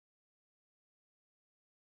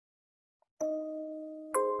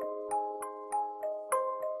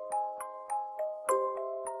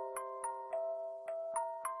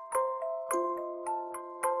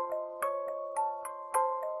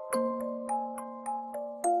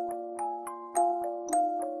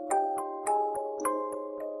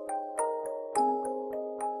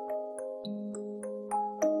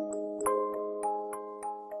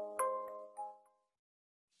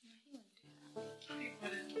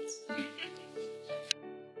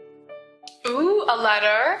a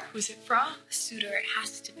letter. Who's it from? A suitor, it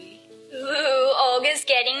has to be. Ooh, Olga's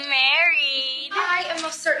getting married. I am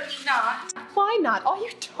most certainly not. Why not? All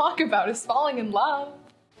you talk about is falling in love.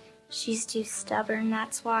 She's too stubborn,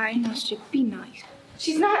 that's why. No, she'd be nice.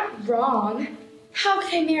 She's not wrong. How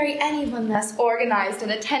can I marry anyone less organized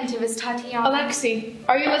and attentive as Tatiana? Alexi,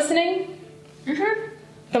 are you listening? Mm-hmm.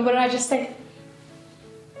 Then what did I just say?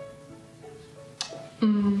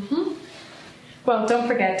 Well, don't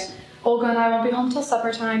forget, Olga and I won't be home till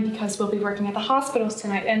supper time because we'll be working at the hospitals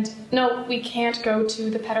tonight. And no, we can't go to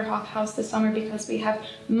the Petterhoff house this summer because we have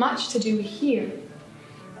much to do here.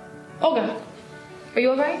 Olga, are you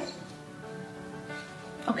all right?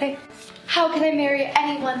 Okay. How can I marry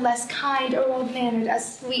anyone less kind or well-mannered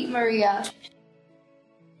as sweet Maria?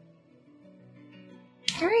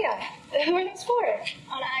 Maria, who are those for?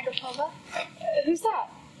 Anna Agapova. Who's that?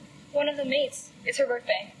 One of the maids. It's her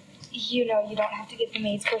birthday. You know you don't have to give the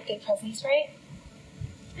maids birthday presents, right?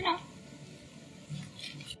 I know.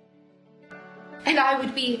 And I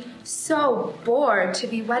would be so bored to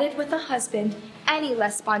be wedded with a husband any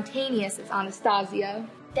less spontaneous as Anastasia.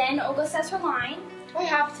 Then Olga says her line. Do I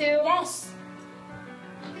have to? Yes.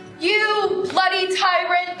 You bloody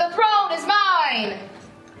tyrant, the throne is mine!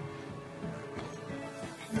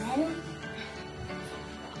 And then...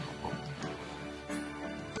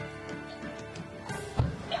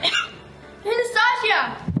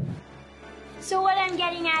 Anastasia! So what I'm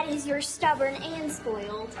getting at is you're stubborn and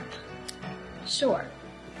spoiled. Sure.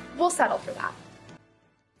 We'll settle for that.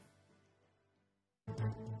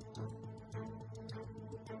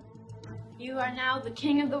 You are now the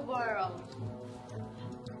king of the world.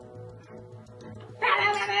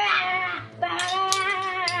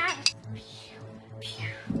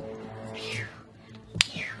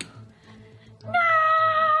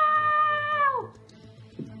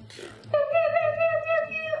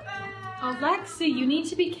 Alexi, you need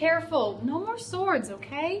to be careful. No more swords,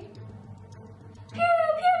 okay? Pew,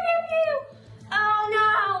 pew, pew, pew. Oh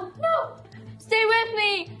no! No! Stay with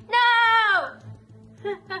me! No!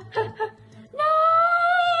 No!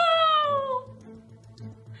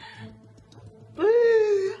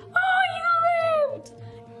 Oh, you lived!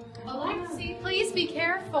 Alexi, please be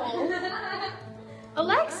careful.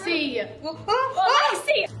 Alexi!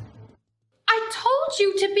 Alexi! I told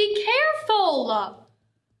you to be careful!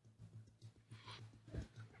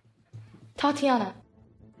 Tatiana.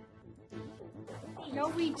 No,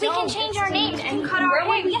 we don't. We can change our names and cut our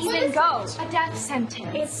hair. We even go. A death sentence.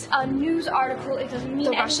 It's a news article. It doesn't mean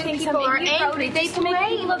The Russian anything. people are Something you angry. wrote. They It's to make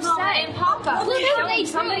people upset and pop up.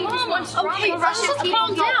 Somebody just wants drama. Okay, Russian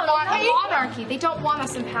people don't want a monarchy. They don't want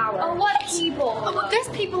us in power. Oh, what people? Oh, well, there's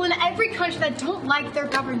people in every country that don't like their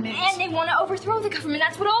government. And they want to overthrow the government.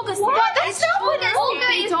 That's what Olga said. What? That's not what Olga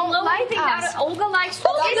they is don't blowing like things us. out of Olga likes.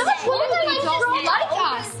 Olga Olga doesn't Olga don't like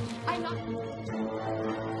us. I'm not.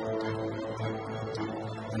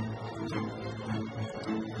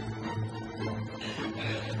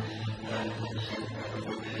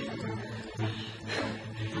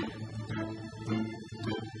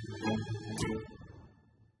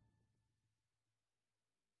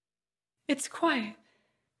 It's quiet.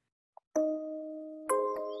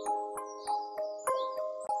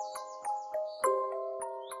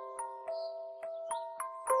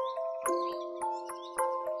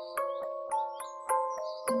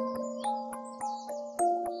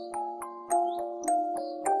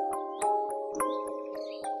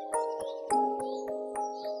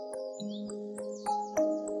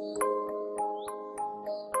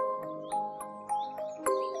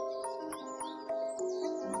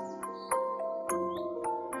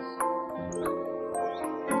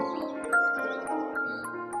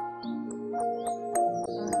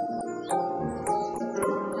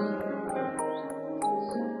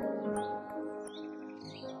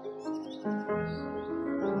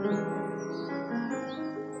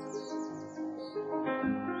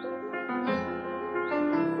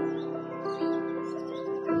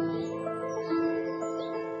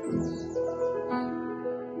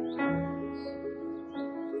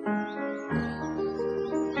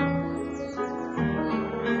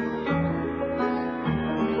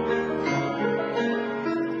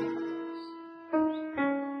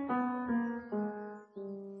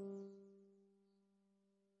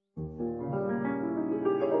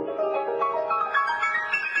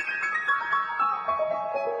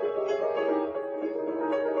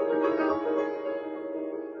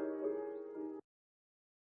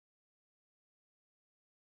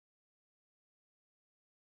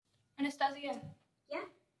 Anastasia. Yeah?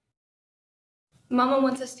 Mama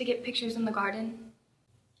wants us to get pictures in the garden.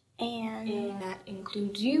 And that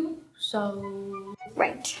includes you, so...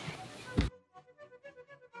 right.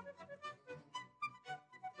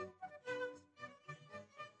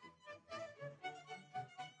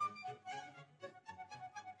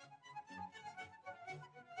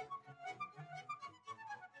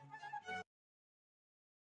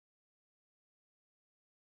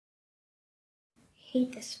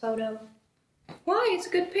 hate this photo. Why? It's a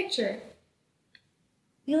good picture.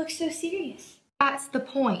 You look so serious. That's the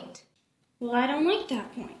point. Well, I don't like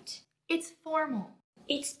that point. It's formal.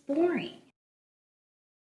 It's boring.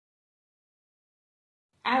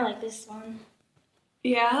 I like this one.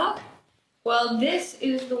 Yeah? Well, this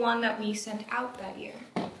is the one that we sent out that year.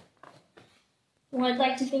 Well, I'd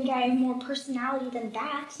like to think I have more personality than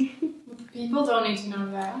that. People don't need to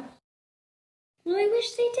know that. Well, I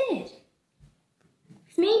wish they did.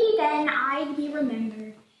 Maybe then I'd be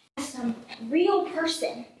remembered as some real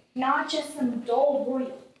person, not just some dull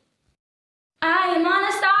royal. I am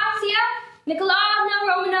Anastasia Nikolaevna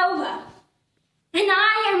Romanova, and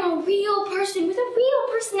I am a real person with a real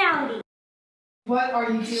personality. What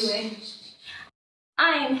are you doing?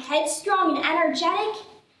 I am headstrong and energetic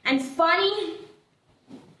and funny,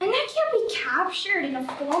 and that can't be captured in a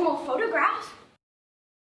formal photograph.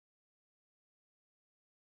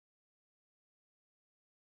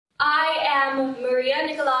 I am Maria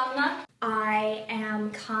Nikolaevna. I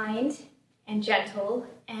am kind and gentle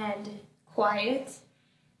and quiet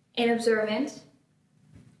and observant.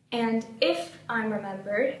 And if I'm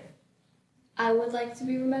remembered, I would like to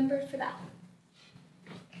be remembered for that.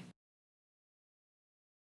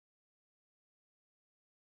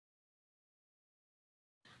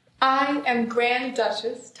 I am Grand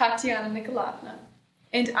Duchess Tatiana Nikolaevna,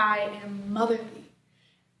 and I am motherly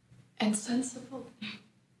and sensible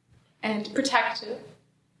and protective,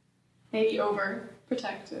 maybe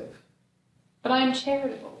overprotective, but I am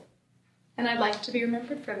charitable, and I'd like to be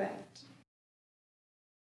remembered for that.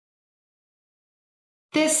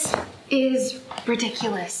 This is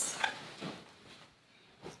ridiculous.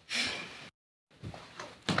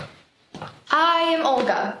 I am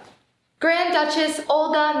Olga. Grand Duchess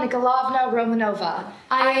Olga Nikolaevna Romanova.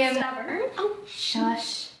 I am stubborn. Oh,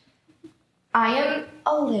 shush. I am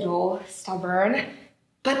a little stubborn,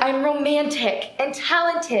 but I'm romantic and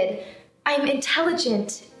talented. I'm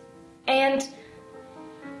intelligent and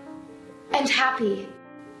happy.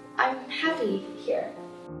 I'm happy here.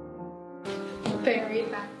 Very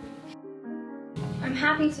happy. I'm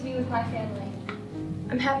happy to be with my family.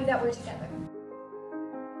 I'm happy that we're together.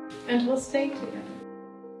 And we'll stay together.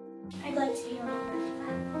 I'd like to be remembered.